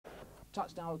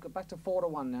touch now. Go back to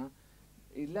 4-1 now.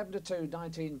 11-2,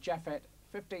 19 Jaffet.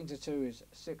 15-2 is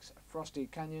 6 Frosty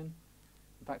Canyon.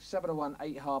 In fact, 7-1,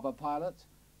 8 Harbour Pilot.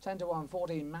 10-1,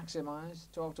 14 Maximize.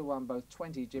 12-1, both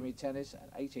 20 Jimmy Tennis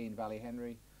and 18 Valley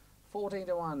Henry.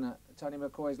 14-1, Tony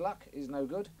McCoy's Luck is no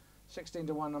good.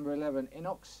 16-1, number 11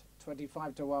 Inox.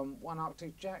 25-1, 1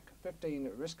 Arctic Jack.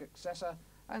 15 Risk Accessor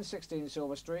and 16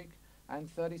 Silver Streak. And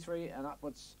 33 and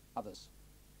upwards others.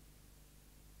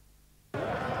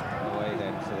 Away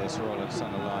then for this Royal and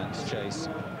Sunalliance chase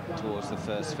towards the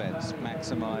first fence.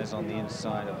 Maximize on the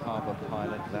inside of Harbour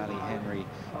Pilot, Valley Henry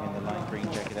in the light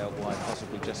green jacket out wide,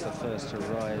 possibly just the first to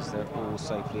rise. They're all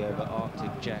safely over.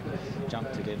 Arctic Jack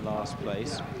jumped it in last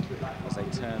place as they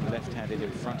turn left-handed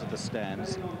in front of the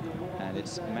stands. And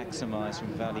it's Maximize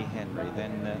from Valley Henry,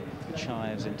 then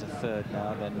Chives into third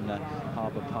now, then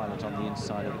Harbour Pilot on the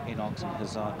inside of Inox and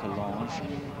Hussard Collonges,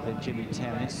 then Jimmy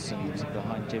Tennis, and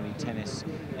behind Jimmy Tennis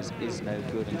is no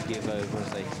good and Give Over as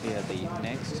they clear the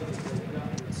next.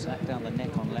 Slack down the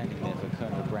neck on landing there for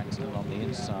Colonel Braxton on the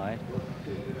inside.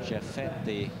 Jaffet,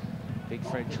 the big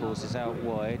French horse, is out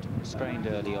wide, strained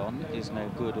early on, is no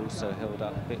good, also held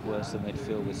up a bit worse than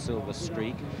midfield with Silver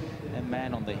Streak. And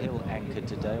Man on the Hill anchored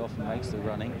today, often makes the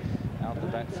running. Out the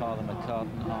back, Father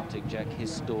McCartan, Arctic Jack,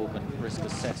 His Storm and Risk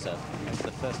Assessor. That's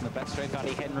the first in the back straight.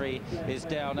 Valley Henry is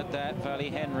down at that. Valley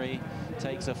Henry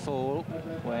takes a fall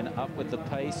when up with the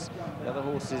pace. The other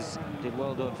horses did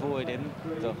well to avoid him.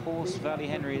 The horse, Valley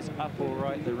Henry, is up all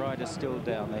right. The rider's still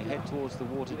down. They head towards the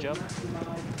water jump,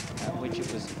 at which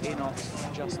it was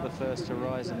Inox just the first to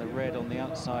rise, and the red on the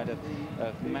outside of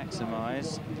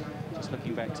Maximize. Just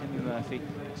looking back, Timmy Murphy,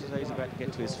 so he's about to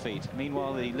get to his feet.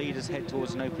 Meanwhile, the leaders head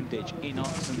towards an open ditch.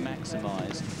 Inox and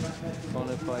Maximize,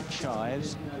 followed by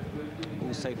Chives.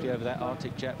 All safely over that.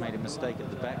 Arctic Jack made a mistake at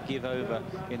the back. Give Over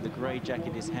in the grey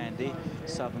jacket is handy.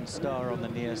 Southern Star on the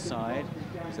near side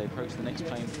as they approach the next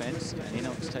plain fence. And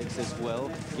Inox takes this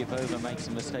well. Give Over makes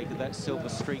a mistake at that. Silver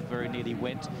Streak very nearly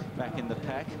went back in the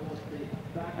pack.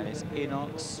 And it's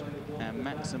Inox and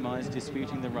Maximize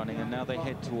disputing the running, and now they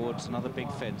head towards another big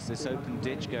fence, this open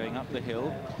ditch going up the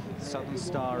hill. Southern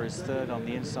Star is third on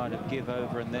the inside of Give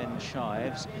Over, and then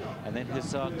Chives, and then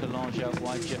Hussard Collonges out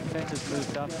wide. Jaffet has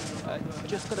moved up,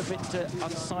 just got a bit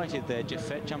unsighted there,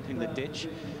 Jaffet jumping the ditch,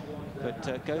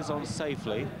 but goes on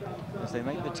safely as they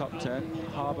make the top turn.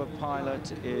 Harbour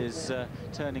Pilot is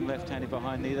turning left-handed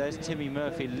behind me. There's Timmy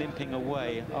Murphy limping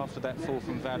away after that fall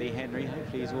from Valley Henry.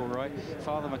 Hopefully he's all right.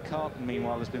 Father McCartan,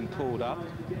 meanwhile, has been pulled up.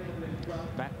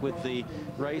 Back with the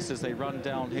race as they run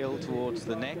downhill towards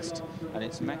the next, and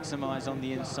it's Maximize on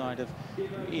the inside of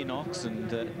Inox, and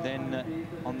then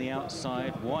on the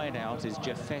outside, wide out, is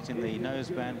Jaffet in the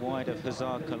noseband, wide of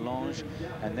Hussard Collonges,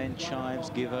 and then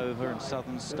Chives, Give Over, and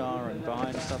Southern Star, and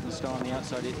behind Southern Star on the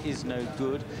outside, it is no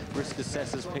good. Risk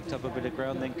Assessor's picked up a bit of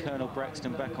ground, then Colonel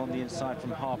Braxton back on the inside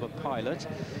from Harbour Pilot,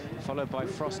 followed by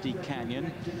Frosty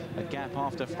Canyon. A gap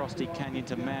after Frosty Canyon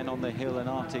to Man on the Hill and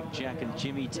Arctic Jack, and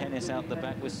Jimmy Tennis out the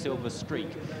back with Silver Streak.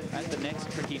 At the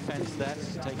next tricky fence,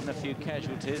 that's taken a few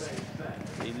casualties.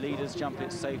 The leaders jump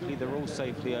it safely, they're all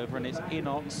safely over, and it's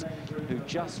Inox who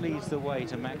just leads the way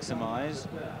to Maximize,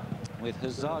 with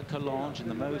Hussard Collonges in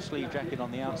the mauve sleeve jacket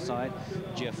on the outside.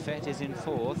 Jaffet is in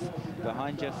fourth.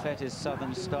 Behind Jaffet is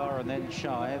Southern Star and then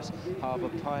Chives. Harbour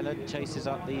Pilot chases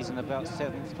up these in about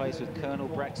seventh place, with Colonel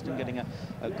Braxton getting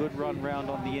a good run round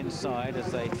on the inside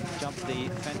as they jump the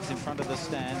fence in front of the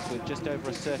stands with just over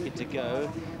a circuit to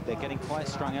go. They're getting quite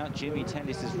strung out. Jimmy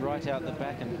Tennis is right out the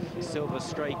back, and Silver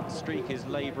Streak is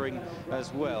labouring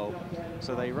as well.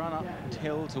 So they run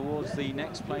uphill towards the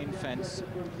next plain fence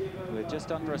with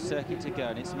just under a circuit to go,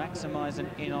 and it's Maximize and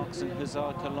Inox and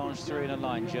Hussard Collonges through in a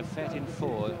line. Jaffet in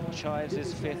fourth, Chives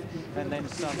is fifth, and then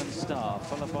Southern Star,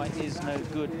 followed by Is No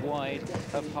Good wide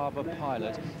of Harbour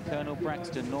Pilot. Colonel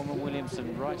Braxton, Norman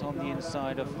Williamson right on the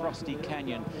inside of Frosty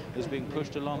Canyon, who's being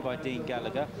pushed along by Dean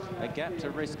Gallagher. A gap to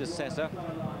Risk Assessor.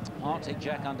 Arctic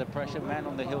Jack under pressure. Man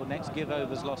on the Hill next. Give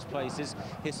Over's lost places.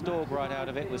 Historg right out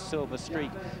of it with Silver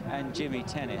Streak and Jimmy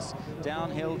Tennis.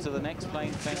 Downhill to the next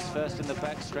plain fence, first in the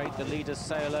back straight. The leaders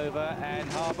sail over, and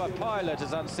Harbour Pilot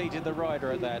has unseated the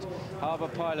rider at that. Harbour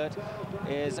Pilot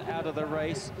is out of the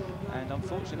race, and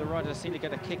unfortunately the rider seemed to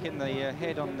get a kick in the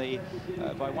head on the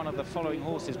by one of the following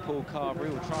horses, Paul Carberry.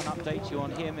 We'll try and update you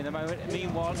on him in a moment.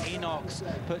 Meanwhile, Inox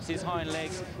puts his hind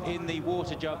legs in the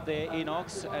water jump there,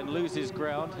 Inox, and loses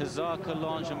ground. Hussard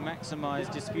Collonges and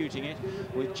Maximize disputing it,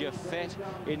 with Jaffet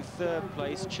in third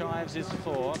place. Chives is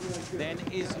fourth, then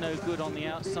Is No Good on the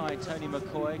outside, Tony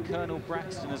McCoy. Colonel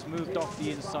Braxton has moved off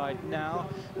the inside now,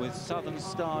 with Southern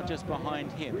Star just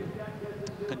behind him.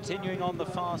 Continuing on the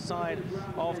far side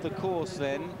of the course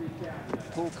then,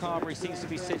 Paul Carberry seems to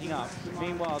be sitting up.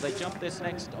 Meanwhile, they jump this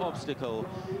next obstacle,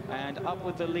 and up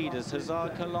with the leaders,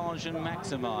 Hussard, Collonges and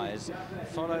Maximise,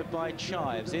 followed by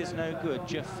Chives, Is No Good,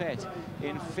 Jaffet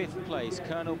in 5th place.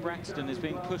 Colonel Braxton is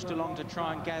being pushed along to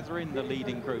try and gather in the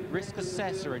leading group. Risk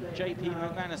Assessor and JP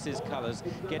McManus's colours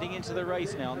getting into the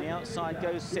race now. On the outside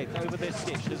goes 6th over this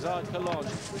ditch. Hussard,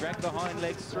 Collonges dragged the hind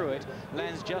legs through it,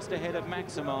 lands just ahead of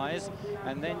Maximise,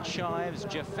 and then Chives.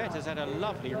 Jaffet has had a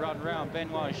lovely run round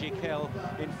Benoit Giquel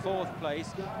in 4th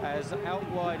place, as out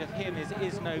wide of him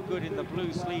is No Good in the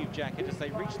blue sleeve jacket as they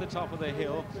reach the top of the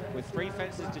hill with 3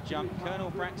 fences to jump. Colonel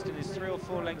Braxton is 3 or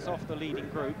 4 lengths off the leading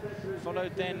group,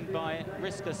 followed then by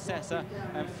Risk Assessor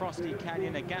and Frosty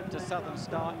Canyon. A gap to Southern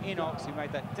Star. Inox, who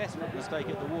made that desperate mistake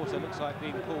at the water, looks like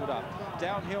being pulled up.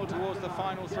 Downhill towards the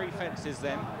final 3 fences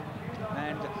then.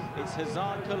 And it's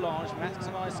Hussard, Collonges,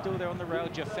 Maximise still there on the rail,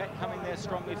 Jaffet coming there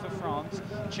strongly for France,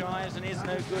 Chives and Is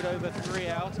No Good over 3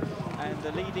 out, and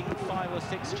the leading 5 or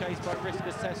 6 chased by Risk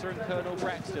Assessor and Colonel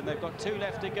Braxton. They've got 2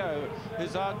 left to go.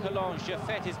 Hussard, Collonges,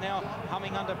 Jaffet is now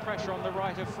humming under pressure on the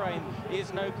right of frame.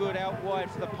 Is No Good out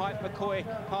wide for the Pipe McCoy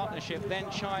partnership.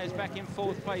 Then Chives back in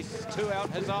 4th place, 2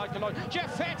 out, Hussard, Collonges.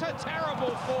 Jaffet, a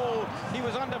terrible fall. He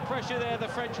was under pressure there, the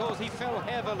French horse. He fell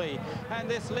heavily, and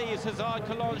this leaves Hussard,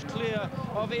 Collonges clear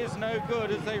of Is No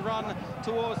Good as they run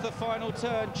towards the final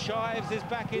turn. Chives is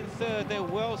back in 3rd. They're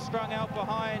well strung out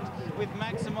behind with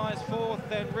Maximise 4th,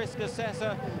 then Risk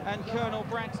Assessor and Colonel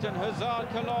Braxton. Hussard,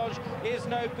 Collonges, Is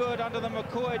No Good under the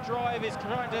McCoy drive is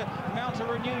trying to mount a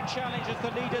renewed challenge as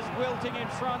the leaders wilting in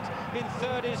front. In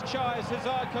 3rd is Chives.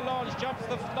 Hussard, Collonges jumps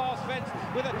the last fence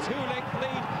with a 2-length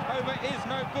lead over Is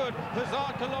No Good.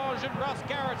 Hussard, Collonges and Russ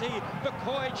Garritty.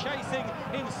 McCoy chasing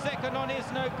in 2nd on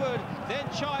Is No Good. Then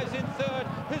Chives in 3rd.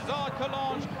 Hussard,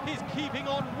 Collonges is keeping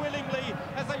on willingly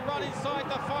as they run inside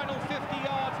the final 50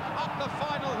 yards up the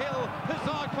final hill.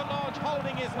 Hussard, Collonges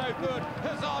holding Is No Good.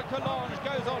 Hussard, Collonges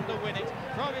goes on to win it.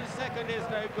 From in 2nd Is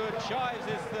No Good. Chives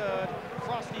is 3rd.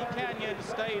 Frosty Canyon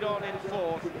stayed on in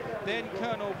 4th. Then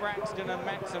Colonel Braxton and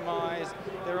Maximise.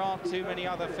 There aren't too many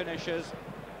other finishers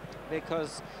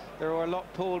because there are a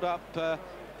lot pulled up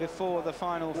before the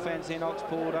final fence. Inox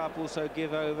pulled up, also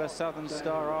Give Over, Southern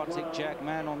Star, Arctic Jack,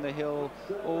 Man on the Hill,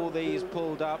 all these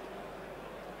pulled up.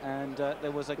 And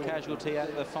there was a casualty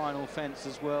at the final fence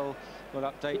as well. We'll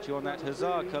update you on that.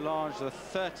 Hussard, Collonges, the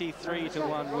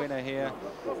 33-to-1 winner here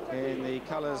in the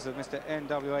colours of Mr.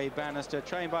 N.W.A. Bannister,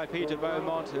 trained by Peter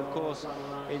Beaumont, who of course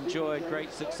enjoyed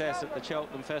great success at the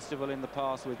Cheltenham Festival in the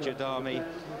past with Jadami,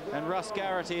 and Russ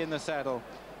Garritty in the saddle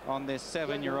on this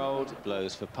 7-year-old.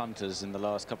 Blows for punters in the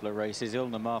last couple of races.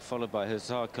 Ilnamar followed by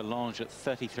Hussard, Collonges at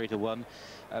 33-to-1.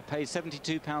 Paid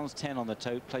 £72.10 on the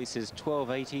tote. Places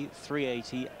 12.80,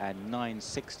 3.80 and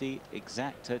 9.60.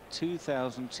 Exact at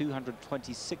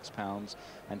 £2,226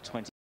 and 20.